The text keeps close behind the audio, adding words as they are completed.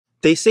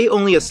They say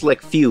only a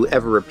select few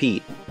ever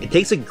repeat. It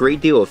takes a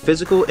great deal of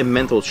physical and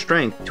mental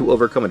strength to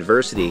overcome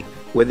adversity.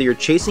 Whether you're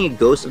chasing a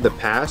ghost of the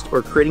past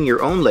or creating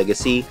your own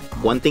legacy,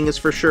 one thing is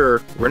for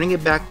sure, running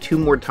it back 2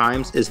 more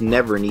times is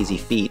never an easy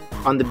feat.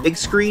 On the big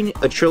screen,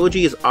 a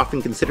trilogy is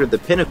often considered the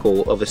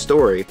pinnacle of a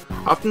story,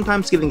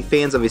 oftentimes giving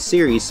fans of a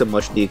series so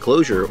much the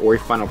closure or a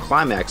final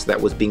climax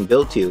that was being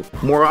built to.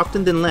 More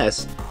often than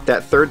less,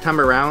 that third time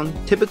around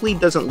typically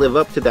doesn't live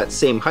up to that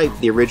same hype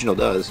the original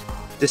does.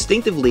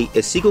 Distinctively,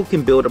 a sequel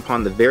can build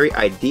upon the very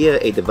idea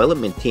a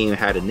development team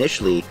had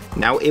initially,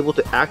 now able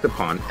to act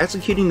upon,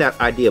 executing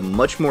that idea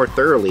much more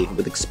thoroughly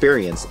with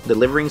experience,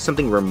 delivering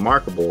something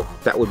remarkable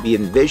that would be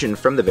envisioned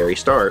from the very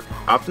start.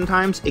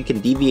 Oftentimes, it can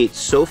deviate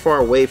so far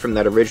away from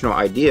that original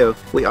idea,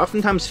 we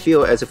oftentimes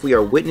feel as if we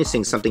are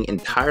witnessing something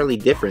entirely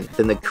different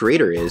than the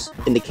creator is.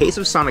 In the case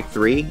of Sonic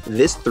 3,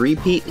 this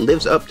three-peat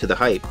lives up to the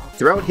hype.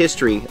 Throughout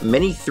history,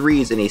 many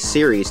 3s in a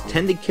series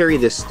tend to carry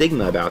this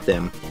stigma about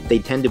them. They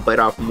tend to bite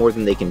off more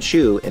than they can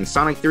chew, and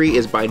Sonic 3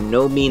 is by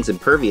no means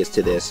impervious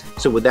to this.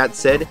 So with that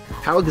said,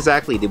 how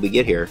exactly did we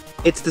get here?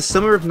 It's the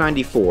summer of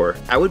 '94.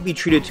 I would be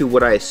treated to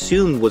what I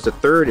assumed was the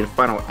third and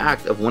final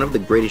act of one of the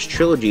greatest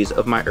trilogies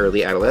of my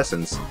early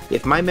adolescence.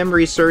 If my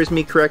memory serves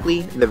me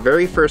correctly, the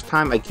very first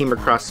time I came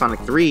across Sonic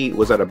 3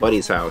 was at a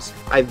buddy's house.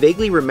 I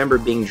vaguely remember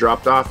being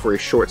dropped off for a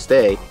short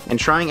stay and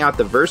trying out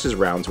the versus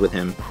rounds with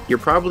him. You're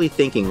probably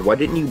thinking, why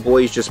didn't you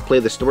boys just play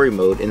the story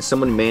mode and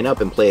someone man up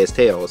and play as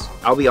Tails?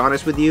 I'll be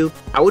honest with you,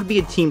 I would be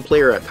a team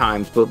player at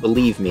times, but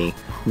believe me,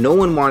 no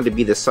one wanted to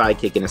be the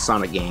sidekick in a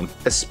Sonic game,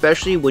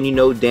 especially when you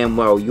know damn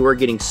well you are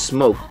getting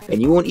smoked and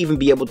you won't even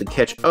be able to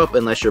catch up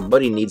unless your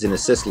buddy needs an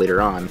assist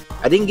later on.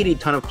 I didn't get a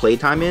ton of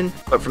playtime in,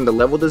 but from the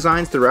level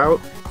designs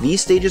throughout,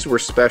 these stages were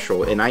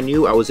special and I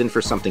knew I was in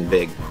for something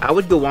big. I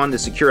would go on to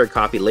secure a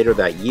copy later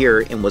that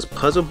year and was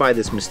puzzled by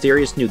this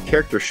mysterious new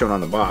character shown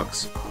on the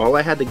box. All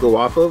I had to go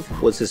off of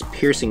was his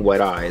piercing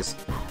white eyes.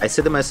 I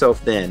said to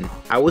myself then,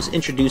 I was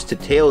introduced to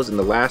Tails in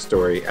the last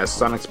story as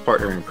Sonic's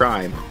partner in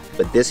crime,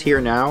 but this here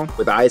now,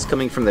 with eyes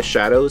coming from the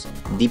shadows,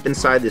 deep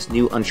inside this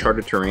new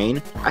uncharted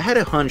terrain, I had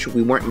a hunch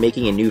we weren't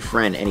making a new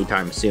friend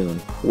anytime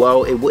soon.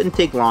 Well, it wouldn't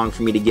take long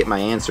for me to get my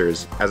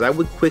answers, as I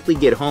would quickly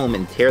get home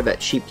and tear that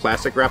cheap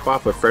plastic wrap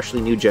off a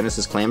freshly new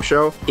Genesis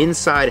clamshell,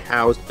 inside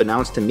housed,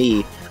 announced to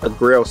me, a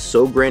grail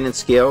so grand in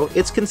scale,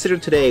 it's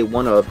considered today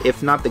one of,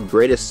 if not the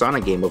greatest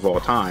Sonic game of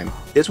all time.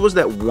 This was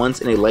that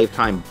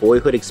once-in-a-lifetime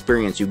boyhood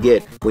experience you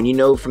get when you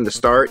know from the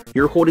start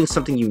you're holding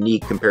something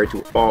unique compared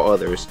to all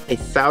others.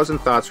 1,000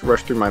 thoughts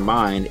rushed through my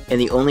mind, and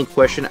the only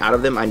question out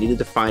of them I needed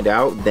to find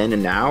out then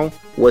and now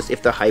was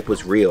if the hype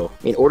was real.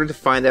 In order to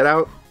find that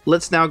out,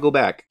 let's now go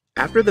back.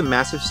 After the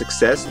massive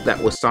success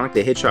that was Sonic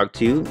the Hedgehog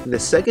 2, the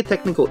Sega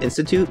Technical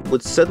Institute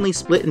would suddenly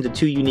split into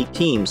 2 unique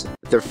teams.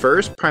 The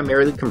first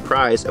primarily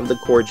comprised of the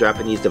core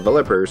Japanese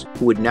developers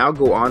who would now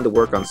go on to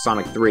work on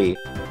Sonic 3,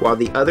 while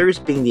the others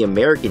being the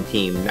American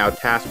team now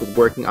tasked with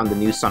working on the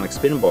new Sonic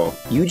Spinball.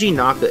 Yuji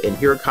Naka and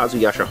Hirokazu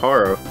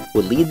Yashihara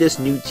would lead this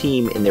new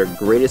team in their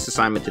greatest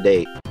assignment to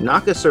date,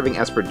 Naka serving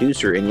as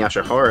producer and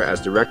Yashihara as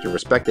director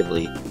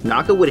respectively.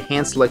 Naka would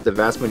hand-select the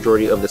vast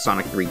majority of the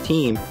Sonic 3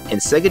 team, and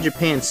Sega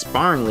Japan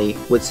sparingly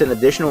would send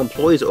additional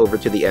employees over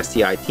to the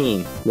STI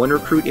team. One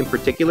recruit in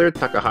particular,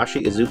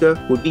 Takahashi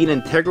Iizuka, would be an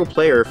integral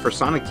player for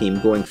Sonic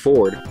Team going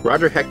forward.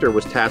 Roger Hector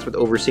was tasked with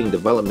overseeing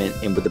development,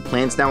 and with the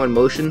plans now in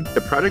motion,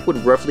 the project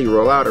would roughly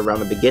roll out around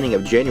the beginning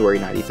of January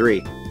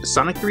 '93.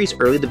 Sonic 3's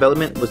early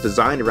development was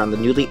designed around the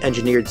newly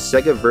engineered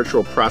Sega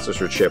Virtual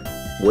Processor chip.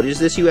 What is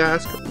this, you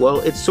ask? Well,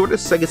 it's sort of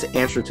Sega's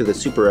answer to the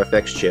Super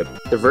FX chip.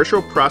 The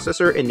Virtual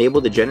Processor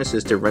enabled the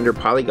Genesis to render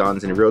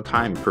polygons in real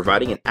time,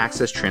 providing an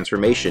axis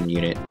transformation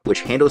unit,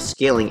 which handles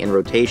scaling and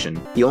rotation.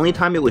 The only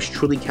time it was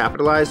truly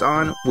capitalized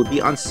on would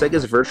be on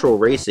Sega's Virtual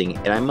Racing,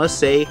 and I must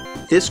say,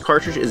 this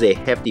cartridge is a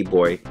hefty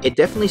boy. It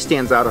definitely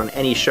stands out on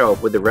any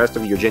shelf with the rest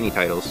of your Jenny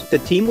titles. The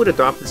team would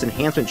adopt this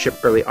enhancement chip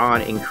early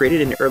on and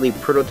created an early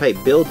prototype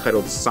build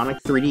titled Sonic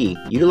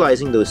 3D,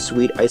 utilizing those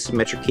sweet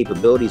isometric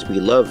capabilities we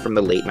loved from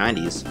the late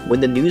 90s. When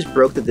the news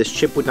broke that this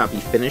chip would not be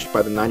finished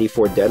by the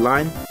 '94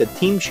 deadline, the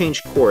team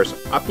changed course,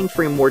 opting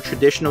for a more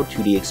traditional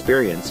 2D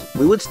experience.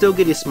 We would still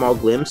get a small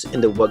glimpse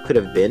into what could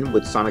have been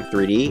with Sonic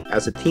 3D,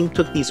 as the team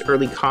took these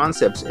early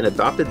concepts and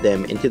adopted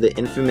them into the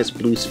infamous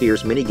Blue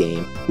Spheres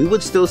minigame. We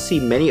would still see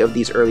many of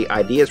these early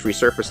ideas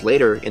resurface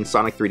later in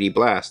Sonic 3D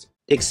Blast.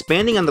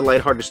 Expanding on the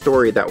lighthearted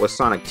story that was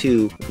Sonic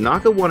 2,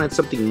 Naka wanted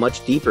something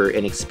much deeper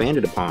and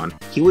expanded upon.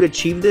 He would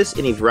achieve this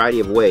in a variety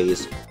of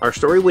ways. Our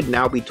story would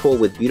now be told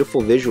with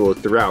beautiful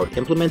visuals throughout,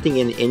 implementing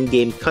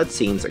in-game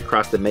cutscenes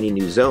across the many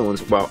new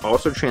zones while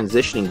also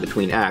transitioning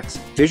between acts.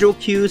 Visual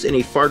cues and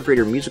a far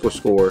greater musical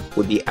score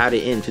would be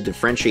added in to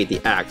differentiate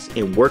the acts,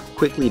 and work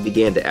quickly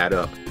began to add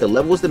up. The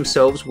levels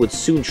themselves would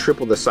soon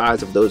triple the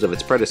size of those of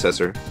its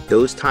predecessor.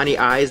 Those tiny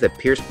eyes that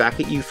pierce back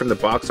at you from the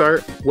box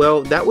art,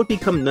 well, that would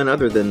become none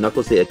other than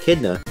Knuckles the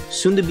Echidna,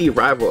 soon-to-be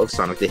rival of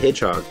Sonic the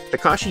Hedgehog.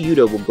 Takashi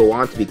Yudo will go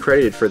on to be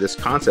credited for this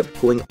concept,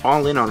 going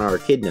all in on our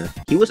echidna.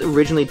 He was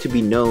originally to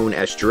be known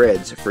as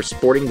Dreads for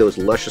sporting those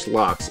luscious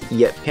locks,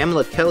 yet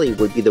Pamela Kelly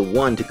would be the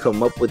one to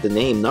come up with the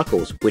name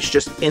Knuckles, which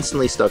just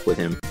instantly stuck with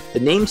him. The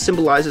name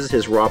symbolizes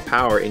his raw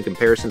power in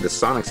comparison to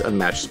Sonic's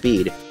unmatched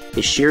speed.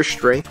 His sheer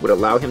strength would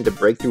allow him to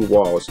break through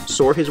walls,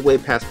 soar his way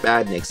past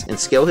badniks, and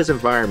scale his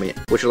environment,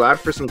 which allowed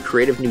for some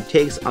creative new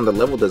takes on the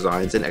level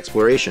designs and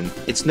exploration.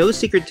 It's no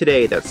secret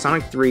today that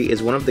Sonic 3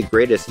 is one of the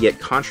greatest yet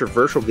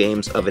controversial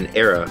games of an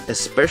era,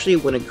 especially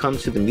when it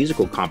comes to the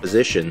musical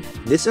composition.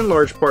 This in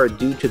large part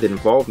due to the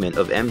involvement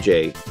of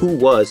MJ, who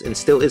was and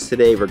still is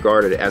today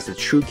regarded as the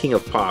true king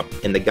of pop,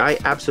 and the guy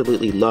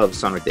absolutely loved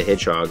Sonic the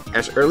Hedgehog.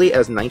 As early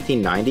as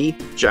 1990,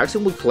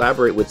 Jackson would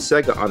collaborate with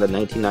Sega on the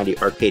 1990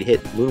 arcade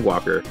hit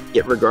Moonwalker.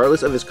 Yet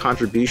regardless of his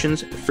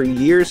contributions, for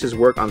years his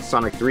work on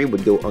Sonic 3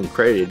 would go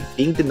uncredited,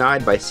 being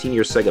denied by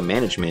senior Sega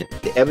management.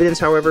 The evidence,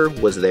 however,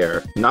 was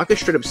there. Naka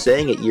straight up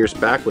saying it years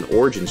back when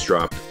Origins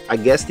dropped. I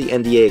guess the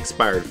NDA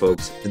expired,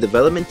 folks. The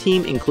development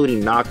team,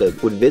 including Naka,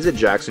 would visit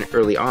Jackson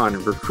early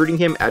on, recruiting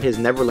him at his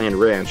Neverland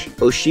ranch.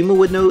 Oshima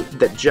would note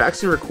that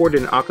Jackson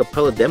recorded an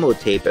acapella demo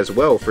tape as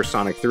well for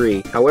Sonic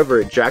 3.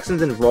 However,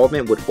 Jackson's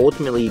involvement would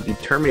ultimately be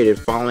terminated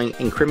following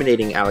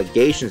incriminating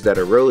allegations that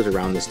arose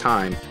around this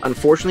time.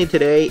 Unfortunately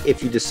today,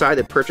 if you decide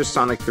to purchase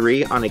Sonic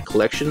 3 on a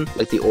collection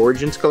like the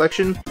Origins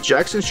collection,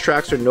 Jackson's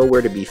tracks are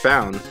nowhere to be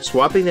found,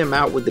 swapping them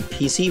out with the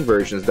PC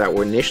versions that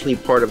were initially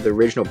part of the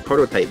original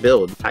prototype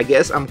build. I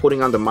guess I'm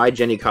putting on the My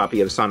Jenny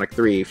copy of Sonic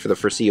 3 for the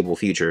foreseeable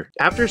future.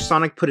 After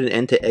Sonic put an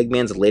end to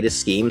Eggman's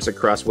latest schemes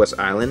across West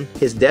Island,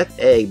 his Death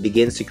Egg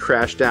begins to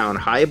crash down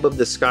high above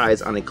the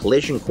skies on a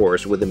collision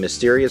course with a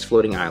mysterious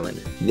floating island.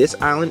 This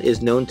island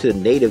is known to the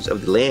natives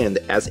of the land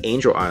as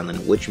Angel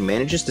Island, which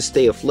manages to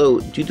stay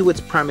afloat due to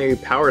its primary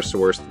power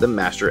source, the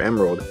Master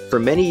Emerald. For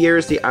many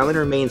years, the island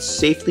remains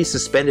safely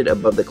suspended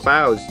above the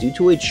clouds due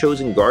to a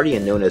chosen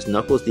guardian known as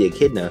Knuckles the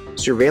Echidna.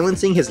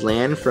 Surveillancing his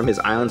land from his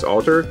island's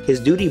altar,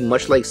 his duty,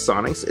 much like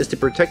Sonic's, is to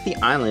protect the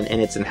island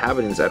and its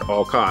inhabitants at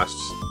all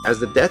costs. As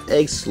the Death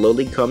Egg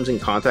slowly comes in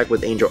contact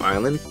with Angel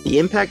Island, the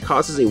impact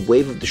causes a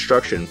wave of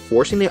destruction,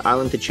 forcing the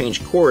island to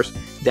change course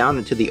down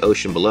into the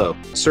ocean below.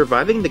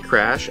 Surviving the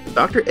crash,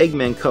 Dr.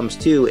 Eggman comes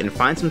to and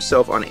finds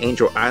himself on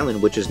Angel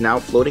Island, which is now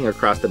floating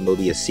across the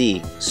Mobius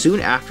Sea.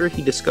 Soon after,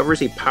 he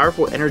discovers a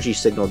powerful energy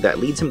signal that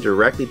leads him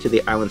directly to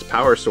the island's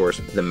power source,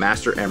 the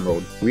Master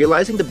Emerald.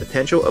 Realizing the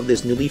potential of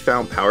this newly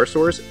found power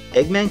source,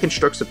 Eggman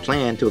constructs a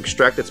plan to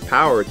extract its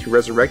power to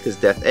resurrect his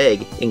Death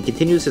Egg and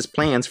continues his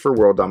plans for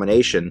world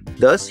domination.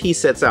 Thus, he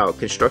sets out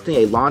constructing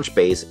a launch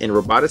base and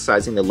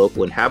roboticizing the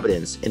local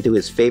inhabitants into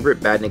his favorite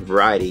badnik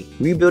variety,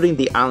 rebuilding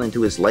the island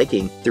to his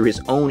liking through his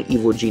own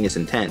evil genius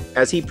intent.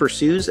 As he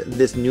pursues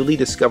this newly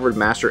discovered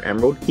Master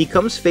Emerald, he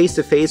comes face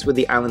to face with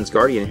the island's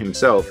guardian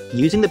himself.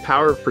 Using the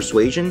power of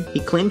persuasion,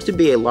 he claims to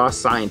be a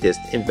lost scientist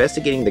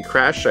investigating the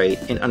crash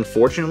site and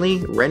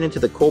unfortunately ran into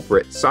the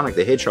culprit, Sonic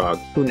the Hedgehog,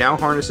 who now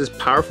harnesses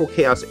powerful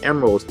Chaos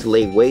Emeralds to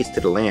lay waste to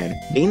the land.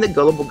 Being the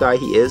gullible guy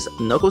he is,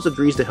 Knuckles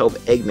agrees to help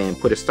Eggman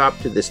put a stop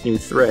to this new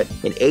threat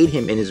and aid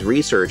him in his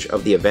research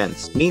of the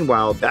events.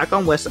 Meanwhile, back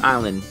on West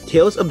Island,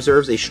 Tails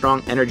observes a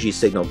strong energy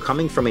signal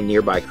coming from a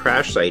nearby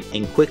crash site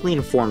and quickly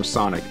informs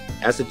Sonic.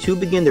 As the two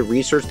begin to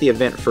research the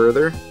event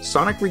further,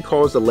 Sonic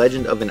recalls the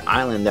legend of an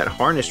island that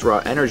harnessed raw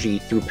energy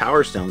through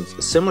power stones,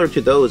 similar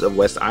to those of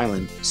West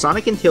Island.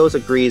 Sonic and Tails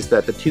agrees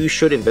that the two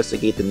should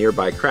investigate the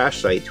nearby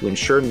crash site to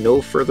ensure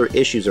no further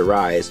issues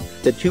arise.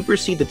 The two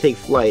proceed to take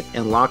flight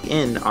and lock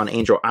in on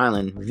Angel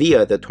Island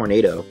via the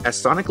tornado. As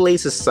Sonic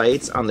lays his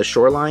sights on the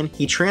shoreline,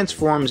 he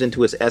transforms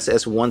into his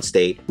SS-1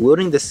 state,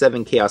 wielding the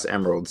 7 Chaos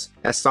Emeralds.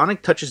 As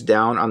Sonic touches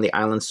down on the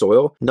island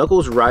soil,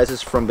 Knuckles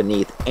rises from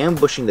beneath,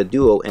 ambushing the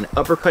duo and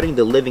uppercutting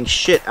the living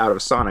shit out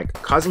of Sonic,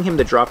 causing him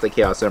to drop the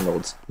Chaos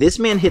Emeralds. This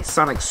man hits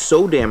Sonic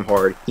so damn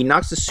hard, he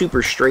knocks the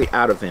super straight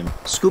out of him.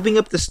 Scooping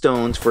up the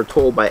stones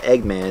foretold by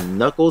Eggman,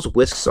 Knuckles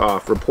whisks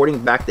off,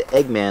 reporting back to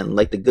Eggman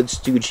like the good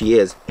stooge he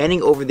is,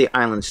 handing over the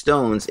island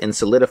stones and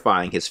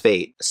solidifying his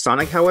fate.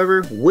 Sonic,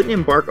 however, wouldn't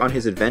embark on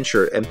his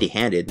adventure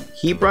empty-handed.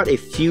 He brought a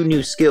few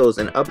new skills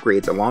and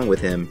upgrades along with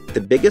him.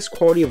 The biggest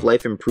quality of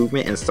life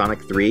improvement in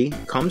Sonic 3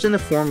 comes in the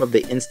form of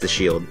the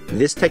Insta-Shield.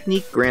 This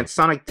technique grants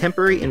Sonic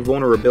temporary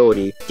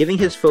invulnerability, giving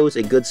his foes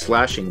a good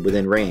slashing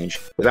within range,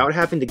 without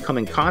having to come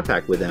in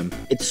contact with them.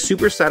 It's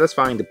super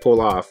satisfying to pull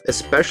off,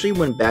 especially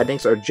when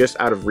badniks are just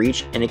out of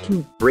reach, and it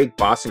can break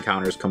boss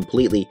encounters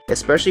completely,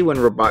 especially when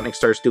Robotnik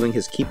starts doing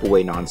his keep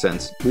away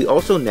nonsense. We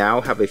also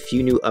now have a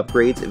few new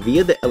upgrades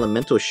via the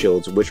elemental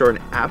shields, which are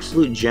an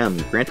absolute gem,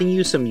 granting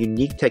you some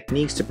unique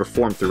techniques to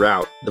perform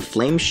throughout. The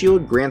Flame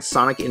Shield grants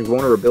Sonic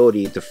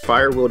invulnerability to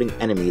fire-wielding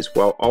enemies,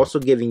 while also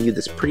giving you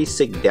this pretty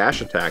sick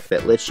dash attack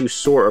that lets you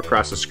soar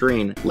across the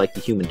screen like the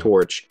Human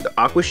Torch. stage.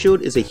 The Aqua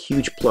Shield is a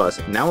huge plus,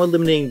 now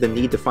eliminating the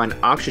need to find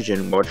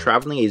oxygen while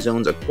traveling a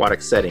zone's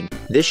aquatic setting.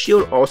 This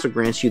shield also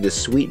grants you the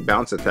sweet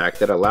bounce attack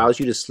that allows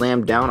you to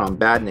slam down on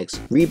badniks,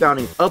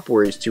 rebounding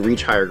upwards to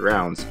reach higher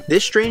grounds.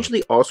 This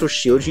strangely also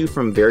shields you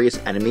from various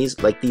enemies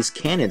like these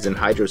cannons in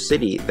Hydro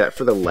City that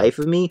for the life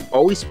of me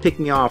always pick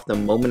me off the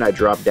moment I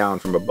drop down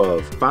from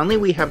above. Finally,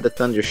 we have the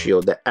Thunder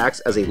Shield that acts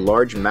as a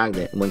large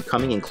magnet when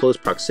coming in close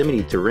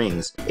proximity to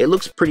rings. It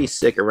looks pretty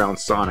sick around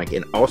Sonic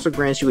and also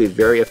grants you a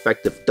very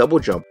effective double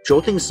jump,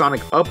 jolting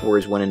Sonic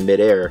upwards when in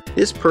midair.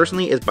 This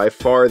personally is by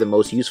far the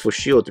most useful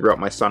shield throughout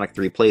my Sonic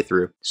 3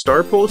 playthrough.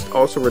 Star Pulse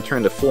also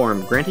returned to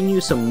form, granting you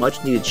some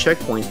much needed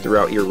checkpoints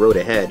throughout your road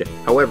ahead.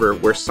 However,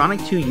 where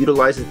Sonic 2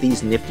 utilizes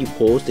these nifty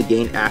pulls to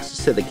gain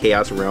access to the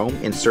Chaos Realm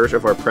in search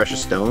of our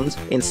precious stones,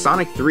 in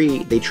Sonic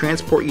 3 they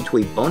transport you to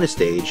a bonus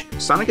stage.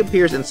 Sonic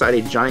appears inside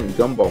a giant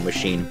gumball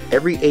machine,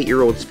 every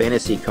 8-year-old's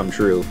fantasy come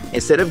true.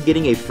 Instead of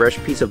getting a fresh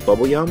piece of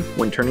bubblegum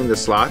when turning the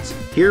slots,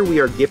 here we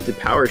are gifted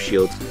power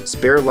shields,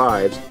 spare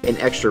lives, and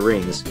extra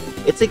rings.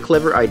 It's a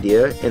clever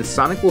idea, and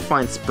Sonic will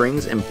find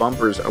springs and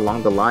bumpers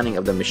along the lining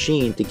of the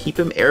machine to keep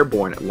him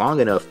airborne long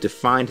enough to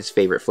find his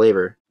favorite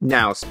flavor.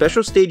 Now,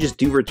 special stages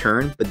do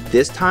return, but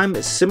this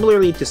time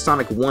similarly to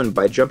Sonic 1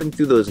 by jumping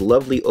through those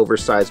lovely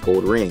oversized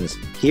gold rings.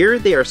 Here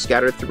they are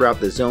scattered throughout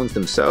the zones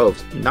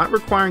themselves, not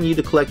requiring you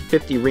to collect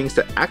 50 rings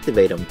to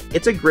activate them.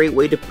 It's a great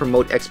way to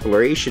promote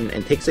exploration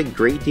and takes a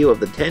great deal of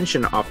the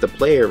tension off the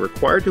player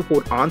required to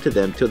hold on to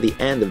them till the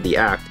end of the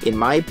act. In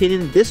my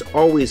opinion, this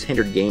always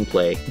hindered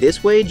gameplay.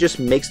 This way just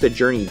makes the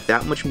journey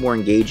that much more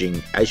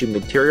engaging. As you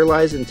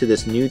materialize into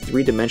this new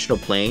 3-dimensional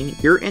plane,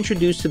 you're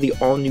introduced to the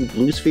all-new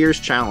Blue Spheres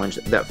challenge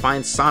that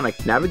finds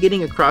Sonic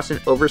navigating across an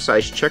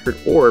oversized checkered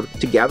orb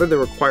to gather the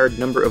required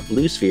number of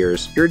blue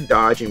spheres. You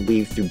dodge and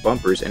weave through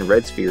bumpers and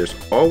red spheres,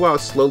 all while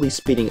slowly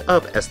speeding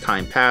up as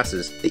time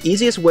passes. The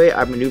easiest way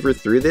I maneuver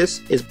through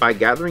this is by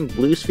gathering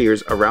blue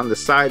spheres around the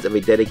sides of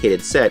a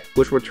dedicated set,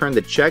 which will turn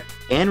the checked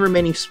and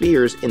remaining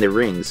spheres into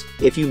rings.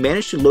 If you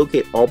manage to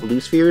locate all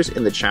blue spheres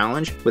in the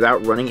challenge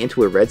without running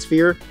into a red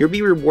sphere, you'll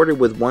be rewarded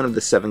with one of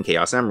the 7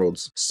 Chaos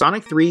Emeralds.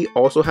 Sonic 3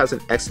 also has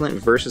an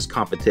excellent versus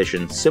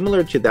competition,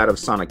 similar to that of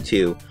Sonic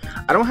 2.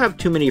 I don't have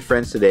too many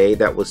friends today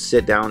that will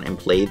sit down and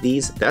play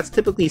these. That's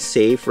typically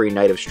saved for a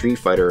night of Street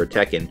Fighter or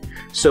Tekken,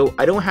 so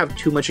I don't have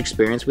too much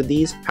experience with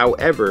these.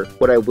 However,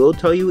 what I will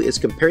tell you is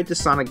compared to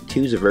Sonic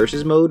 2's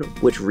versus mode,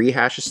 which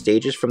rehashes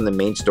stages from the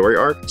main story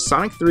arc,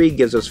 Sonic 3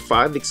 gives us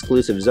 5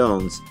 exclusive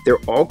zones. They're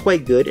all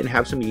quite good and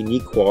have some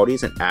unique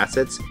qualities and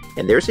assets,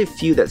 and there's a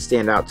few that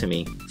stand out to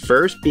me.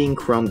 First being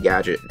Chrome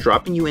Gadget,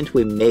 dropping you into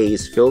a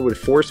maze filled with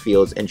force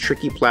fields and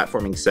tricky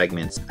platforming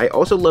segments. I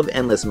also love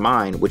Endless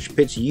Mine, which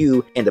pits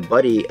you and a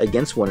buddy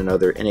against one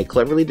another in a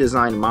cleverly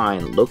designed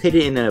mine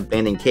located in an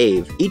abandoned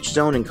cave. Each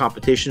zone in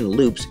competition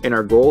loops, and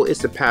our goal is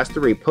to pass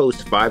through a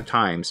post 5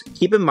 times.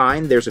 Keep in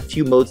mind there's a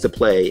few modes to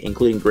play,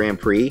 including Grand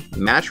Prix,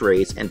 Match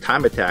Race, and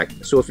Time Attack,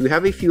 so if you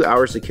have a few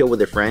hours to kill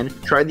with a friend,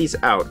 try these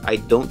out. I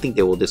don't think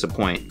they will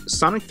disappoint.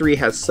 Sonic 3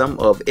 has some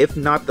of, if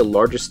not the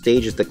largest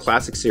stages the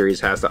classic series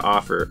has to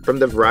offer. From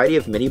the variety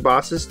of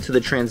mini-bosses to the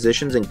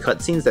transitions and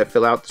cutscenes that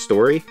fill out the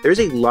story, there's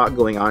a lot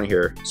going on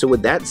here. So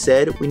with that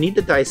said, we need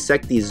to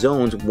dissect these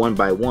zones one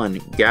by one,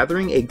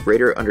 gathering a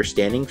greater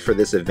understanding for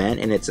this event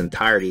in its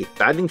entirety,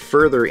 diving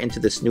further into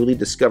this newly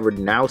discovered,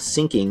 now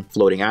sinking,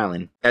 floating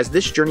island. As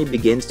this journey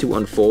begins to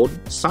unfold,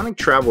 Sonic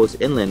travels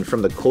inland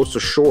from the coastal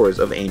shores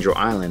of Angel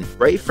Island.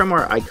 Right from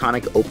our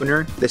iconic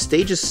opener, the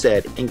stage is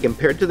set, and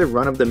compared to the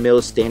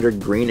run-of-the-mill standard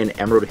green and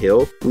emerald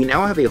hill, we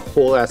now have a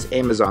whole-ass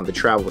Amazon to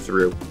travel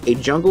through, a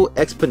jungle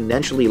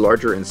exponentially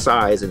larger in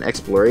size and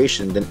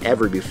exploration than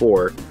ever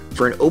before.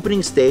 For an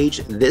opening stage,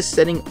 this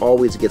setting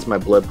always gets my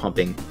blood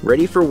pumping,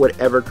 ready for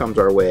whatever comes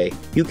our way.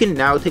 You can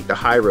now take the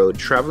high road,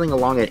 traveling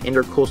along an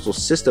intercoastal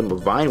system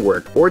of vine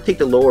work, or take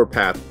the lower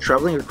path,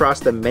 traveling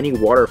across the many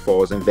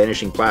waterfalls and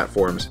vanishing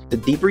platforms. The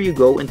deeper you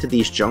go into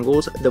these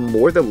jungles, the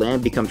more the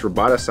land becomes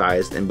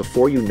roboticized, and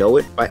before you know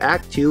it, by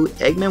Act 2,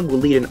 Eggman will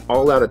lead an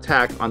all-out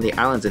attack on the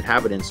island's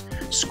inhabitants,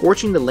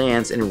 scorching the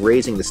lands and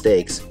raising the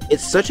stakes.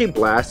 It's such a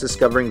blast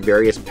discovering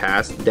various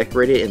paths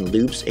decorated in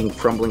loops and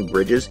crumbling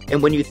bridges,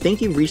 and when you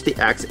think you've reached the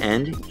act's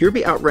end, you'll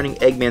be outrunning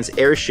Eggman's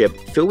airship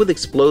filled with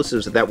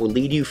explosives that will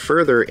lead you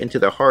further into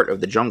the heart of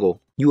the jungle.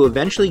 You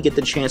eventually get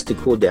the chance to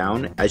cool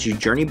down as you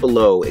journey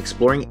below,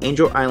 exploring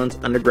Angel Island's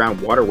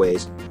underground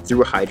waterways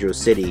through Hydro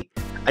City.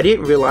 I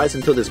didn't realize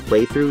until this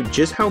playthrough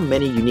just how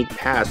many unique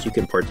paths you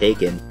can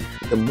partake in.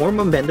 The more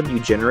momentum you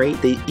generate,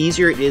 the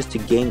easier it is to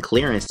gain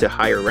clearance to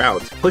higher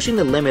routes, pushing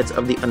the limits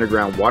of the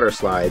underground water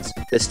slides.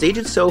 The stage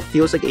itself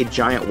feels like a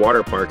giant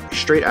water park,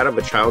 straight out of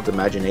a child's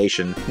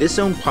imagination. This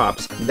zone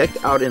pops,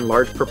 decked out in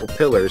large purple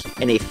pillars,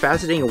 and a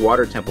fascinating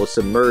water temple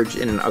submerged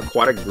in an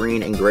aquatic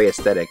green and gray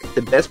aesthetic.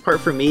 The best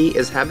part for me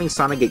is having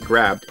Sonic get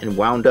grabbed and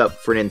wound up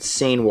for an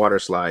insane water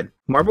slide.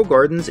 Marble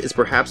Gardens is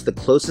perhaps the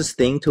closest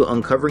thing to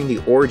uncovering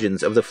the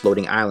origins of the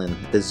floating island.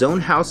 The zone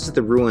houses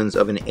the ruins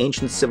of an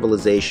ancient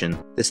civilization.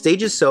 The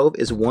stage itself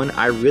is one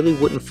I really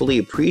wouldn't fully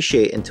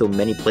appreciate until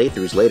many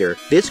playthroughs later.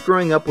 This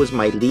growing up was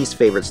my least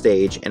favorite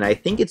stage, and I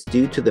think it's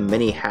due to the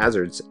many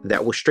hazards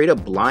that will straight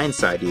up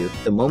blindside you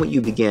the moment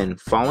you begin,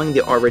 following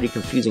the already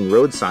confusing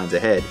road signs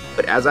ahead.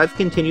 But as I've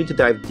continued to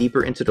dive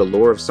deeper into the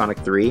lore of Sonic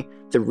 3,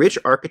 the rich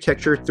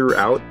architecture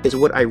throughout is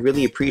what I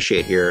really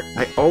appreciate here.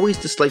 I always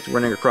disliked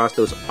running across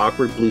those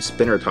awkward blue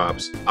spinner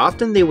tops.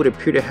 Often they would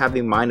appear to have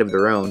a mind of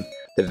their own.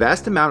 The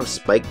vast amount of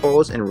spike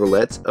balls and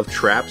roulettes of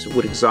traps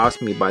would exhaust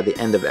me by the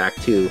end of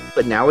Act 2,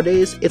 but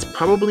nowadays, it's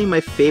probably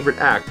my favorite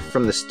act,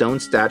 from the stone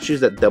statues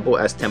that double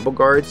as temple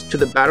guards, to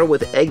the battle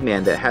with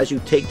Eggman that has you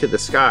take to the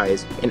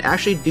skies, and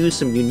actually do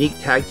some unique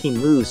tag team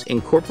moves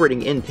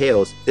incorporating in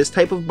Tails. This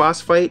type of boss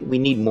fight we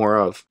need more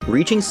of.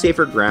 Reaching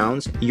safer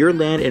grounds, you'll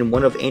land in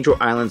one of Angel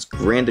Island's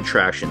grand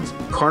attractions,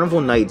 Carnival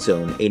Night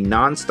Zone, a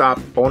non-stop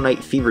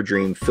all-night fever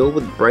dream filled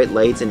with bright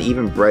lights and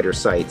even brighter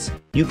sights.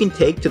 You can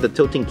take to the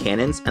tilting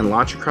cannons and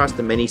launch across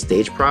the many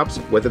stage props,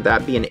 whether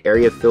that be an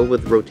area filled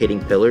with rotating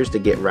pillars to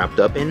get wrapped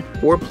up in,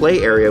 or a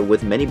play area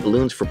with many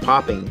balloons for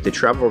popping to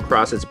travel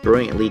across its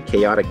brilliantly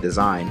chaotic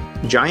design.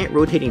 Giant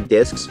rotating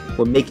discs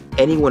will make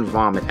anyone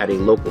vomit at a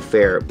local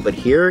fair, but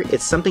here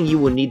it's something you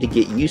will need to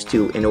get used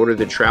to in order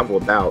to travel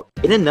about.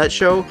 In a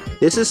nutshell,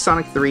 this is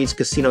Sonic 3's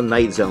Casino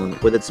Night Zone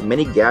with its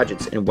many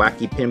gadgets and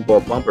wacky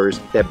pinball bumpers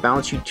that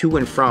bounce you to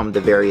and from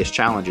the various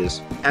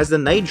challenges. As the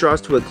night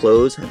draws to a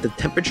close, the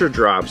temperature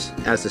drops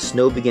as the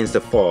snow begins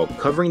to fall,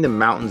 covering the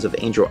mountains of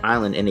Angel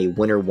Island in a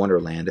winter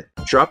wonderland.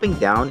 Dropping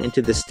down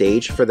into the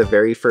stage for the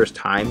very first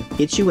time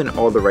hits you in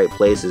all the right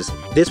places.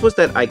 This was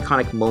that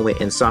iconic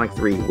moment in Sonic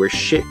 3 where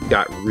shit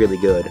got really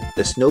good.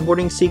 The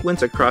snowboarding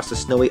sequence across the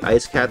snowy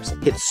ice caps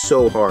hits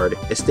so hard.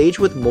 A stage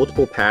with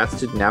multiple paths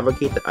to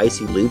navigate the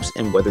icy loops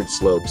and weathered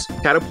slopes.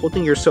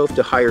 Catapulting yourself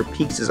to higher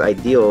peaks is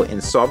ideal,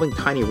 and solving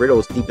tiny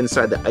riddles deep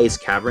inside the ice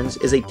caverns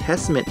is a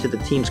testament to the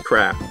team's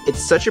craft.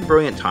 It's such a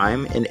brilliant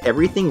time, and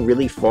everything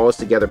really falls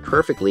together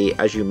perfectly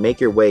as you make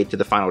your way to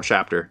the final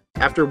chapter.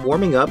 After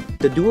warming up,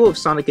 the duo of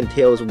Sonic and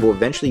Tails will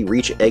eventually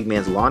reach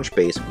Eggman's launch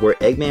base, where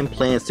Eggman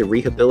plans to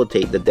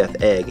rehabilitate the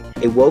Death Egg,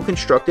 a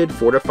well-constructed,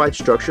 fortified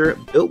structure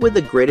built with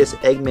the greatest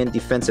Eggman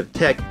defensive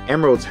tech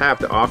Emeralds have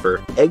to offer.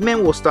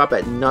 Eggman will stop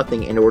at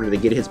nothing in order to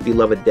get his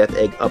beloved Death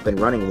Egg up and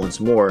running once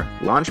more.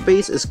 Launch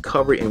base is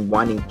covered in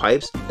winding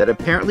pipes that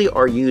apparently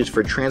are used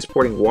for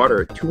transporting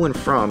water to and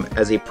from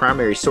as a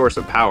primary source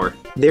of power.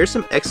 There's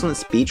some excellent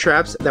speed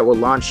traps that will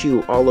launch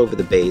you all over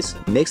the base.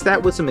 Mix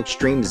that with some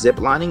extreme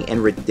ziplining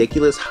and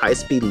ridiculous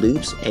high-speed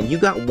loops, and you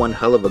got one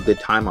hell of a good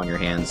time on your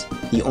hands.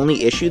 The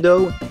only issue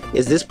though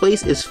is this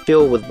place is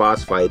filled with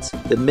boss fights.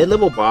 The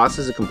mid-level boss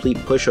is a complete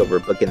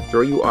pushover but can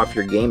throw you off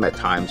your game at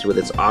times with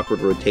its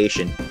awkward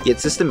rotation. Yet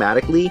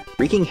systematically,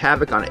 wreaking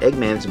havoc on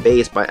Eggman's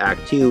base by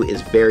Act 2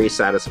 is very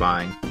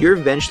satisfying. You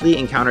eventually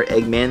encounter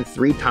Eggman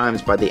 3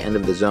 times by the end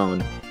of the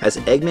zone. As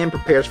Eggman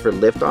prepares for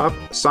liftoff,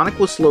 Sonic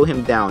will slow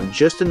him down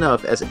just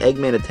enough as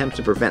Eggman attempts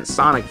to prevent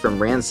Sonic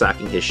from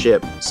ransacking his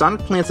ship.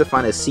 Sonic plans to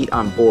find a seat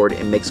on board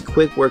and makes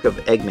quick work of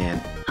Eggman,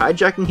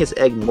 hijacking his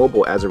egg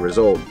mobile as a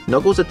result.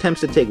 Knuckles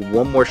attempts to take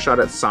one more shot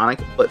at Sonic,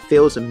 but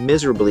fails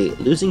miserably,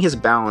 losing his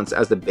balance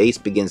as the base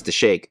begins to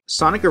shake.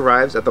 Sonic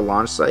arrives at the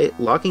launch site,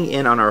 locking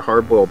in on our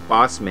hard-boiled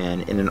boss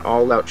man in an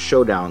all-out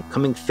showdown,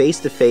 coming face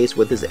to face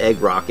with his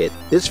egg rocket.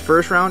 This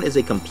first round is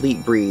a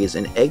complete breeze,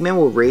 and Eggman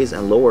will raise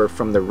and lower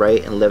from the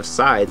right and left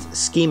sides,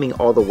 scheming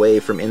all the way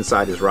from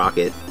inside his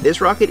rocket.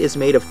 This rocket is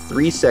made of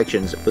 3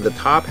 sections, with the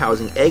top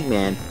housing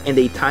Eggman and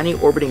a tiny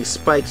orbiting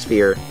spike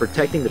sphere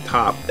protecting the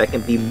top that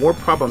can be more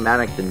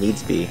problematic than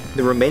needs be.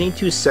 The remaining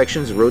 2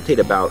 sections rotate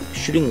about,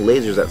 shooting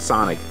lasers at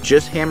Sonic.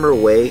 Just hammer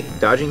away,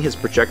 dodging his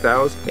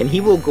projectiles, and he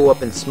will go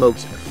up in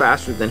smokes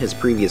faster than his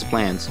previous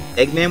plans.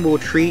 Eggman will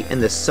retreat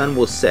and the sun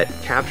will set,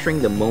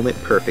 capturing the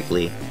moment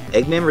perfectly.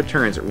 Eggman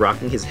returns,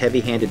 rocking his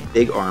heavy-handed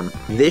big arm.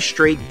 This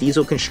straight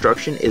diesel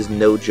construction is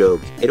no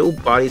joke. It'll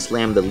body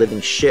slam the living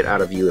shit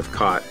out of you if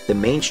caught. The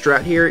main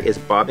strat here is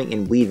bobbing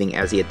and weaving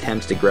as he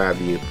attempts to grab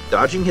you.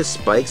 Dodging his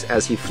spikes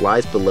as he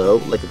flies below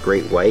like a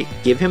great white.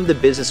 Give him the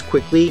business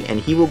quickly and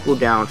he will go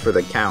down for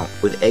the count,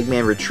 with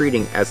Eggman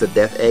retreating as the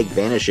Death Egg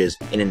vanishes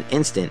in an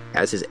instant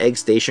as his egg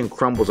station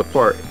crumbles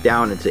apart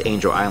down into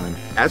Angel Island.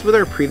 As with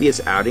our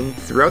previous outing,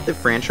 throughout the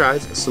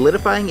franchise,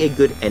 solidifying a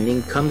good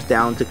ending comes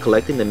down to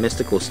collecting the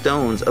mystical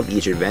stones of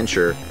each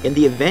adventure. In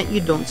the event you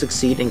don't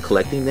succeed in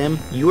collecting them,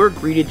 you are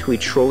greeted to a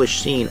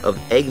trollish scene of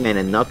Eggman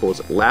and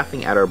Knuckles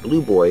laughing at our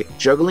blue boy,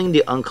 juggling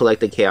the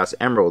uncollected Chaos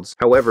Emeralds.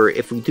 However,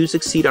 if we do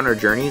succeed on our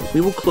journey,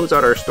 we will close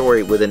out our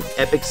story with an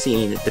epic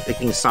scene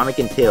depicting Sonic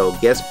and Tails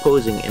guest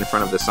posing in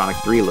front of the Sonic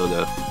 3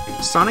 logo.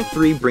 Sonic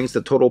 3 brings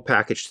the total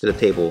package to the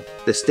table.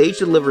 The stage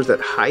delivers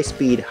that high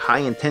speed, high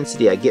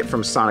intensity I get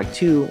from Sonic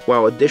 2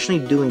 while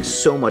additionally doing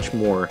so much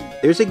more.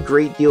 There's a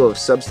great deal of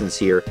substance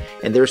here,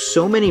 and there's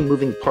so many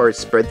moving parts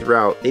spread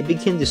throughout they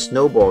begin to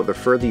snowball the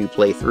further you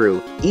play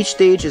through. Each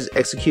stage is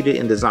executed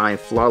and designed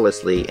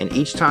flawlessly, and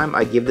each time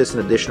I give this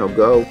an additional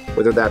go,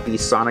 whether that be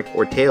Sonic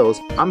or Tails,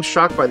 I'm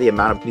shocked by the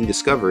amount of new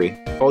discovery.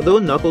 Although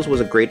Knuckles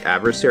was a great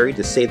adversary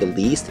to say the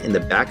least, in the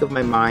back of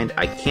my mind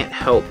I can't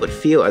help but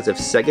feel as if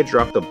Sega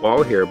dropped the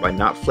ball here by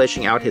not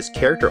fleshing out his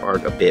character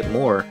arc a bit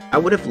more. I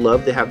would have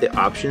loved to have the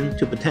option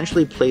to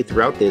potentially play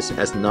throughout this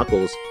as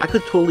Knuckles. I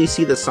could totally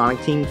see the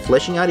Sonic team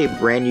fleshing out a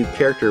brand new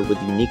character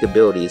with unique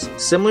abilities,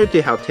 similar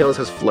to how Tails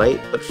has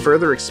flight, but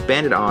further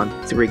expanded on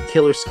through a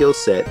killer skill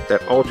set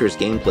that alters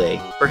gameplay.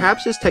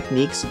 Perhaps his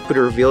techniques could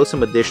reveal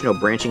some additional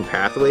branching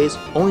pathways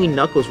only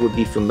Knuckles would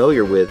be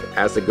familiar with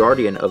as the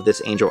guardian of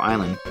this Angel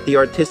Island. The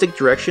artistic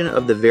direction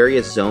of the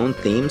various zone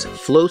themes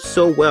flows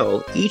so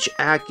well, each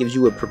act gives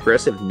you a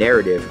progressive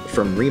narrative,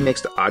 from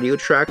remixed audio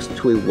tracks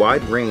to a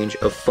wide range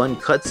of fun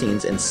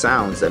cutscenes and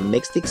sounds that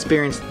makes the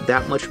experience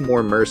that much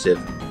more immersive.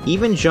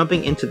 Even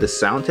jumping into the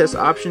sound test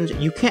options,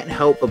 you can't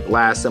help but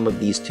blast some of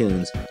these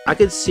tunes. I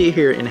could sit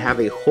here and have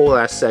a whole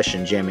ass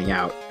session jamming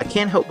out. I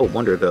can't help but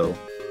wonder though,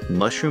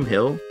 Mushroom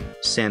Hill?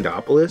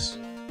 Sandopolis?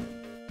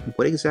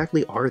 What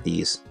exactly are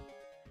these?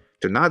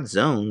 They're not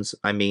zones.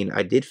 I mean,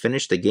 I did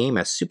finish the game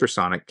as Super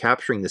Sonic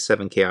capturing the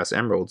 7 Chaos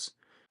Emeralds.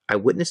 I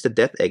witnessed the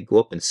Death Egg go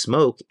up in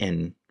smoke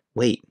and...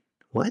 wait,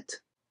 what?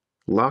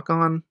 Lock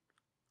on?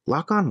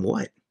 Lock on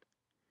what?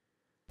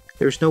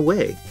 There's no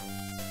way.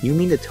 You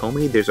mean to tell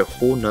me there's a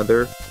whole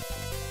nother